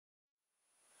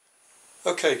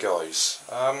Okay guys,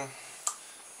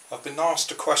 I've been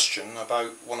asked a question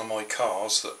about one of my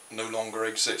cars that no longer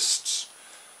exists.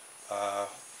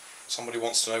 Somebody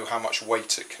wants to know how much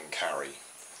weight it can carry.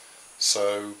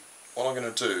 So what I'm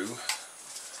going to do,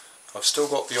 I've still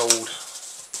got the old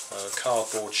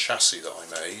cardboard chassis that I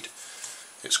made.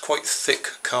 It's quite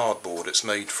thick cardboard it's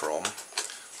made from,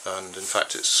 and in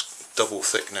fact it's double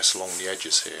thickness along the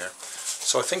edges here.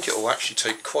 So I think it will actually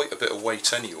take quite a bit of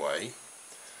weight anyway.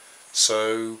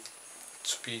 So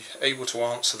to be able to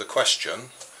answer the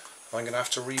question, I'm going to have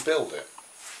to rebuild it.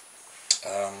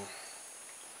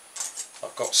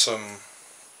 I've got some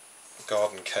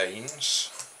garden canes,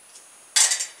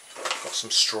 got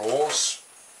some straws,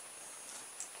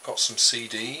 got some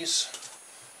CDs,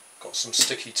 got some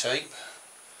sticky tape.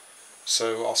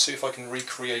 So I'll see if I can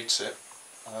recreate it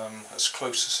as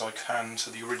close as I can to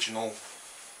the original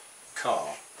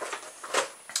car.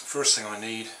 First thing I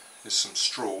need is some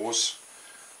straws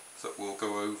that will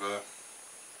go over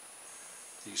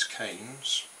these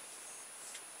canes.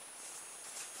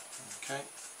 Okay,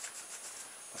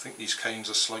 I think these canes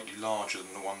are slightly larger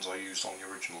than the ones I used on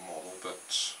the original model,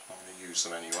 but I'm going to use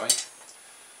them anyway.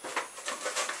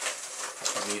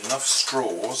 I need enough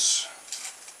straws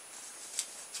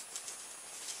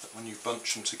that when you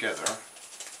bunch them together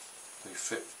they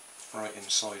fit right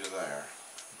inside of there.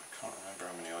 I can't remember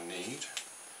how many I need.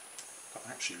 That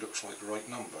actually looks like the right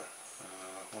number.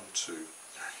 1, 2, 3,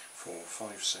 4,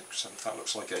 5, 6, 7, that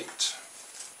looks like 8.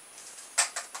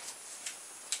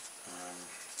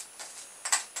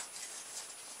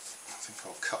 I think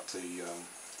I'll cut the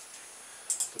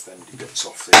bendy bits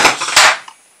off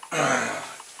these.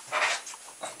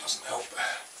 That doesn't help.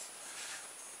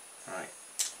 Right.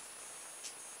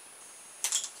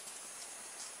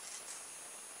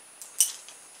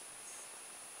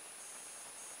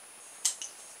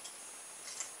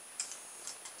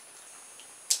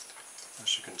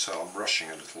 As you can tell, I'm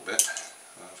rushing a little bit.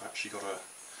 I've actually got to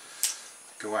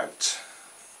go out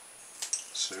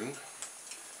soon,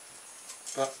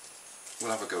 but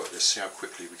we'll have a go at this, see how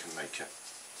quickly we can make it.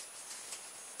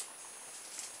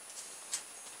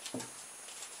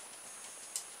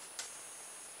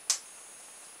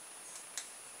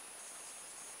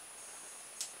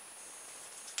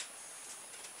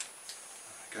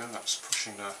 There we go, that's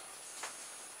pushing the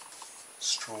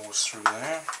straws through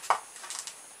there.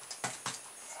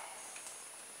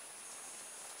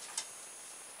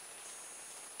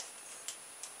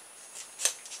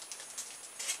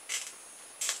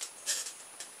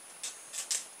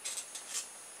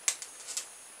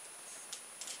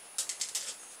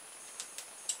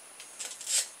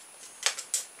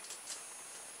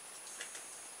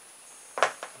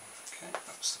 Okay,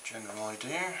 that's the general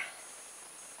idea.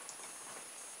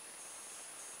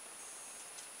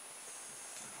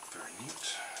 Very neat.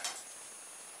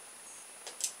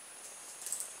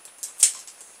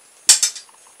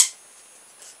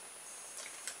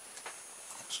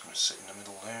 It's going to sit in the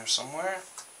middle there somewhere,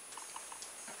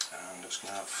 and it's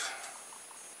going to have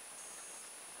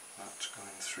that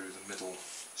going through the middle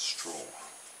straw.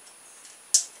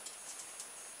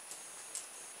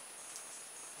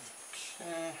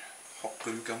 Okay, hot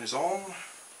glue gun is on.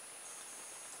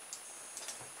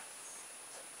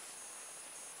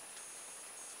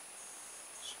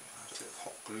 So add a bit of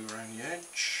hot glue around the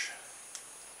edge.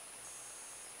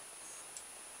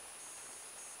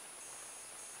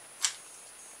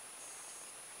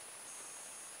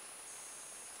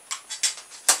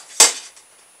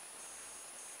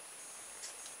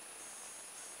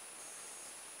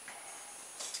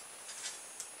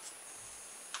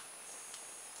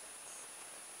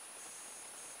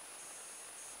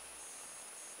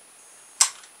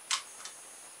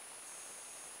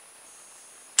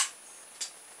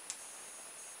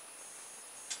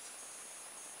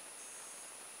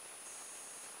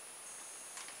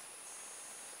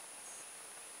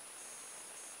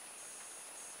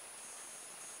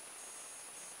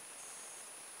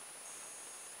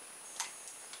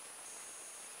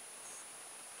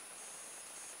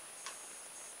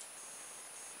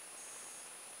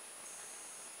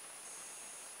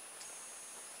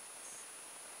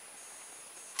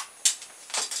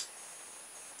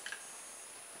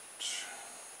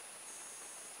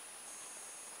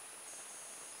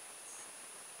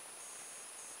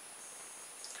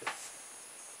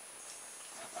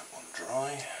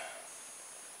 Dry,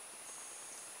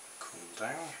 cool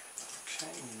down.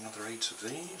 Okay, another 8 of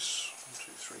these. 1,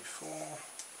 2, 3, 4.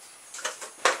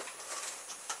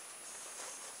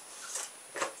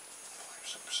 5,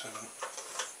 6, 7,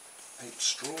 8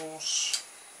 straws.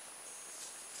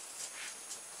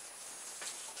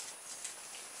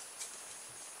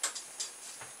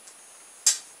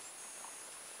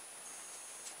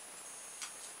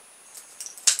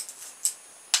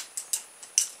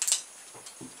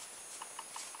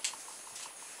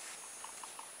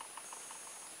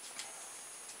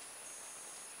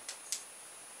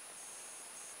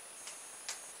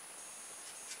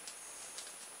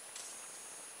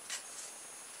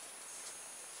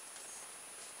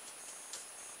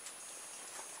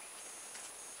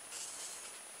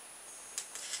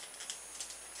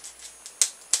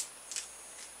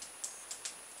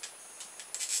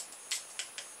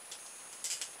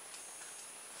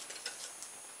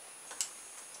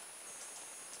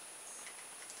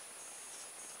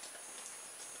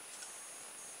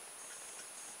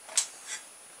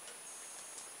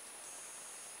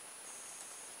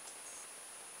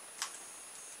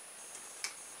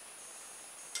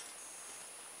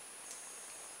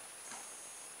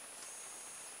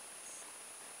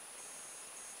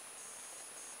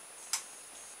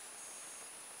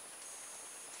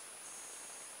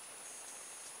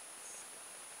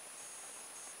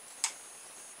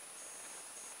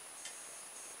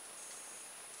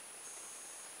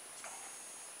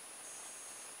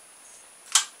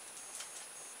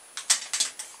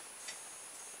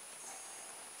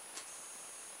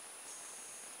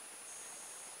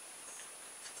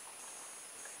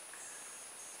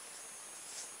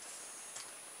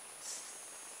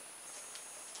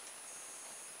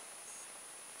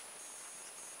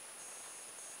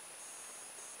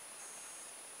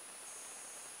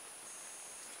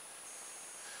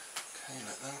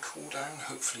 down.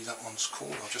 Hopefully that one's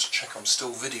cool. I'll just check I'm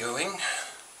still videoing.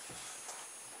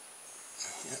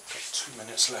 Yeah, got 2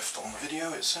 minutes left on the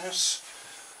video, it says.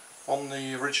 On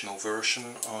the original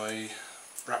version I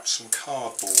wrapped some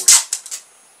cardboard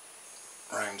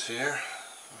around here.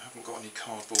 I haven't got any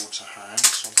cardboard to hand,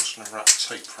 so I'm just going to wrap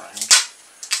tape round.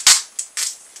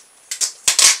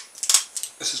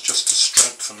 This is just to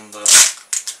strengthen the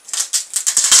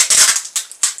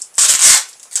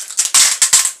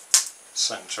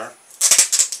centre,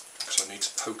 because I need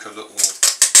to poke a little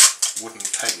wooden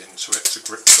peg into it to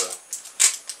grip the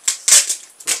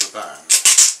rubber band.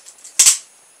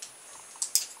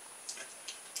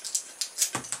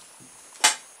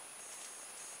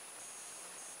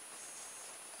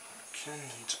 Okay,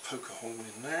 I need to poke a hole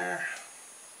in there.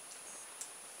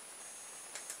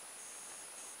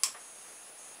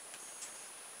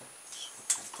 So I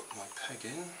can put my peg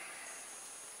in.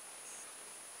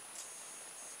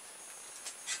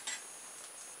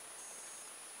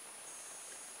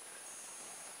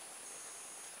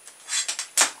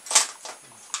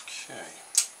 Okay,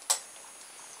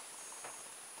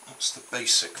 that's the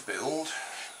basic build.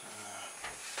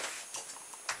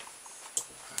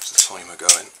 There's the timer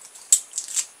going.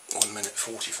 1 minute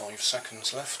 45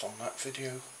 seconds left on that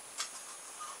video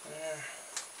there.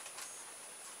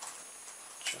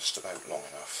 Just about long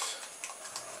enough.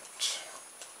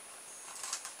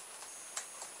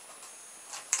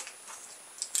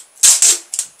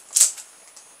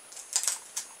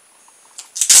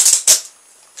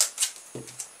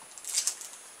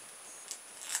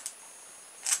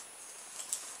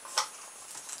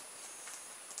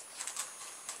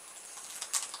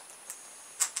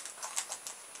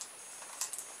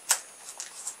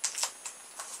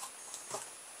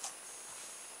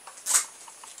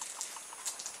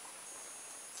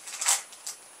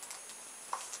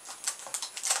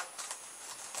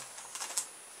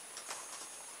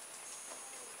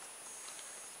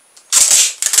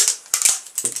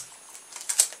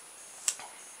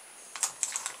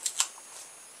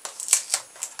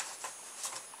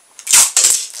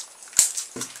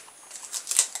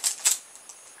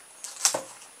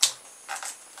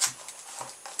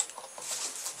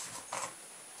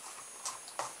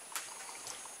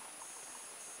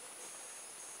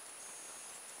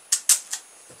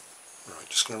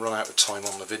 Just going to run out of time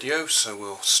on the video, so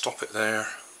we'll stop it there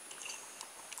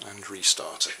and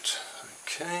restart it.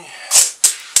 Okay.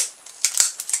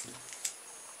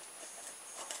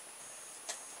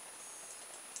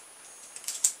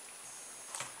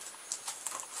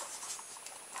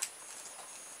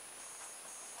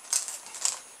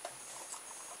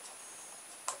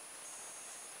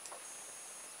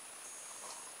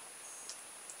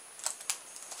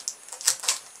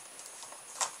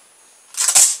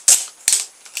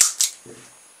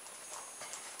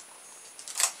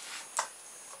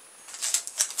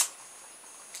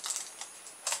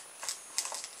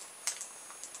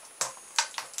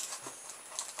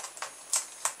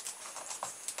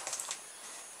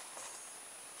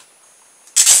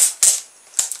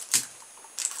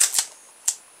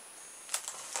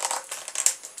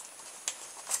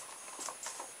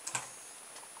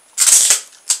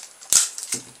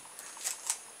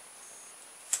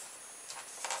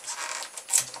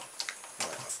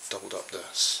 Doubled up the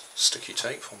sticky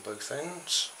tape on both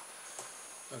ends.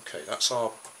 Okay, that's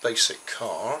our basic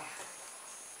car.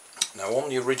 Now on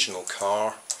the original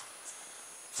car,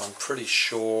 I'm pretty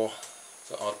sure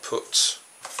that I'd put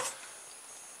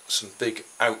some big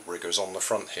outriggers on the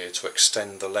front here to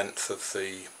extend the length of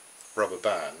the rubber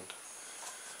band.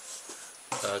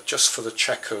 Just for the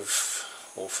check of,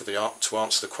 or for the to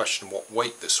answer the question what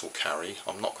weight this will carry,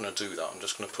 I'm not going to do that. I'm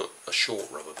just going to put a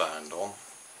short rubber band on.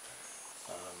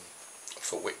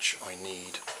 For which I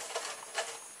need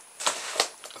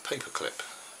a paper clip.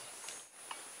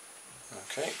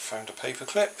 Okay, found a paper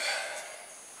clip.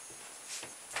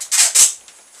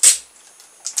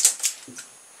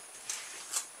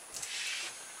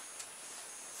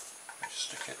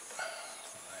 Stick it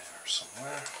there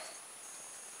somewhere.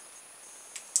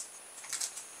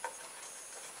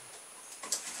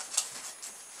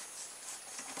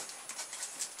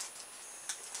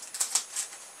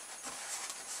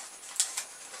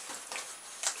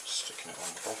 Sticking it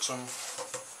on the bottom.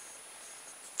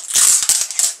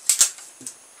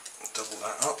 Double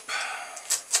that up.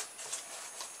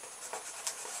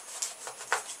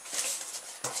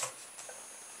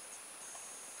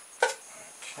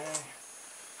 Okay.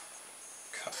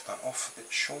 Cut that off a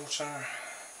bit shorter.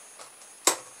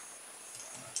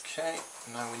 Okay,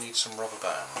 now we need some rubber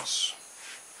bands.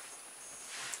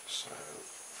 So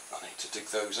I need to dig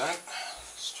those out.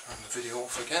 Let's turn the video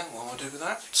off again while I do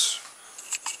that.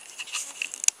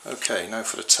 Okay, now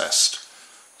for the test.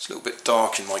 It's a little bit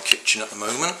dark in my kitchen at the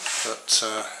moment, but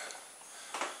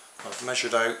I've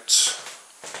measured out,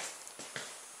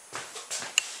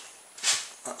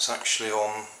 that's actually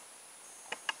on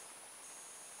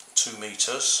 2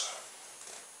 meters.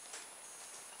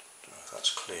 Don't know if that's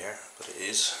clear, but it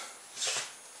is.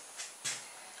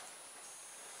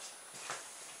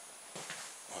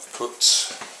 I've put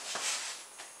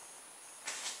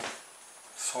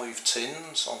 5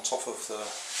 tins on top of the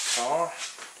car.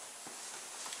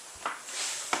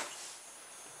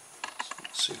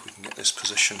 Let's see if we can get this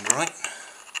positioned right.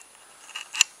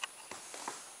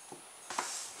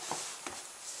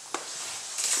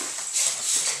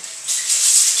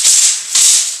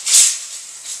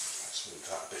 Let's move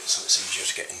that a bit so it's easier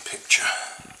to get in picture.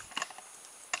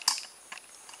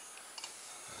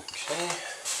 Okay.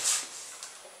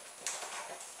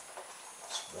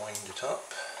 Let's wind it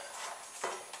up.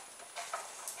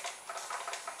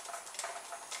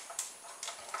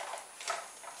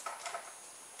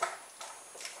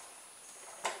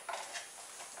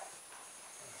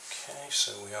 Okay,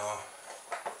 so we are,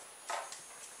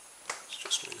 let's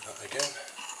just move that again.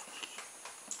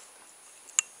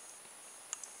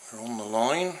 We're on the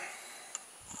line.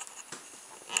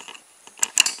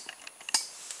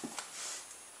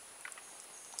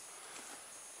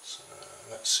 So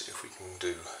let's see if we can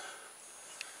do,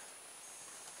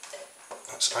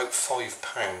 that's about 5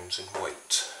 pounds in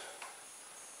weight.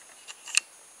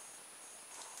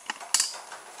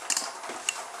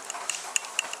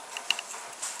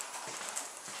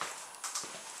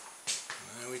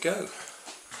 There we go.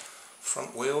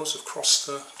 Front wheels have crossed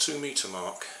the 2 metre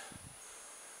mark.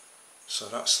 So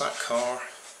that's that car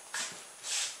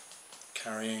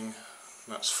carrying,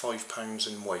 that's 5 pounds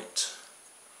in weight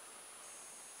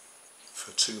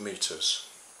for 2 meters.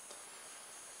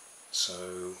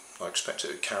 So I expect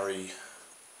it to carry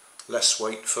less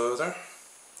weight further,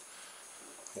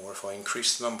 or if I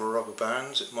increase the number of rubber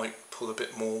bands it might pull a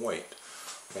bit more weight,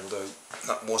 although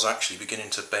that was actually beginning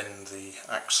to bend the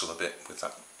axle a bit with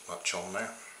that much on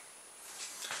there.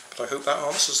 But I hope that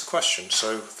answers the question.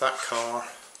 So that car,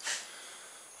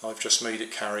 I've just made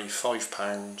it carry 5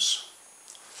 pounds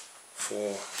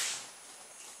for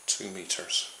 2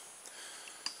 meters.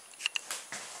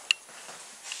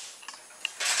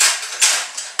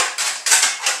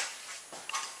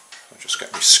 I'll just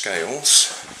get my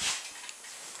scales.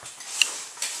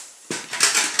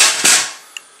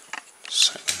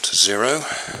 Set them to 0.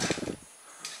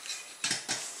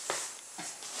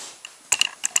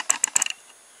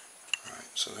 Right,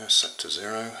 so they're set to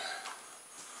 0.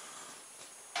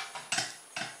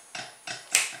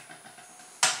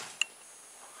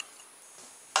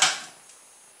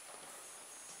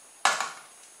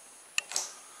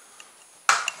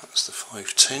 That's the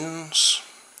 5 tins.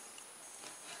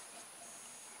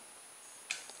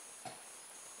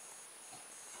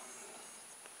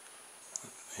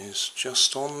 That is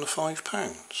just on the 5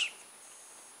 pounds.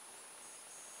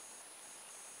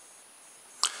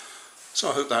 So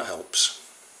I hope that helps.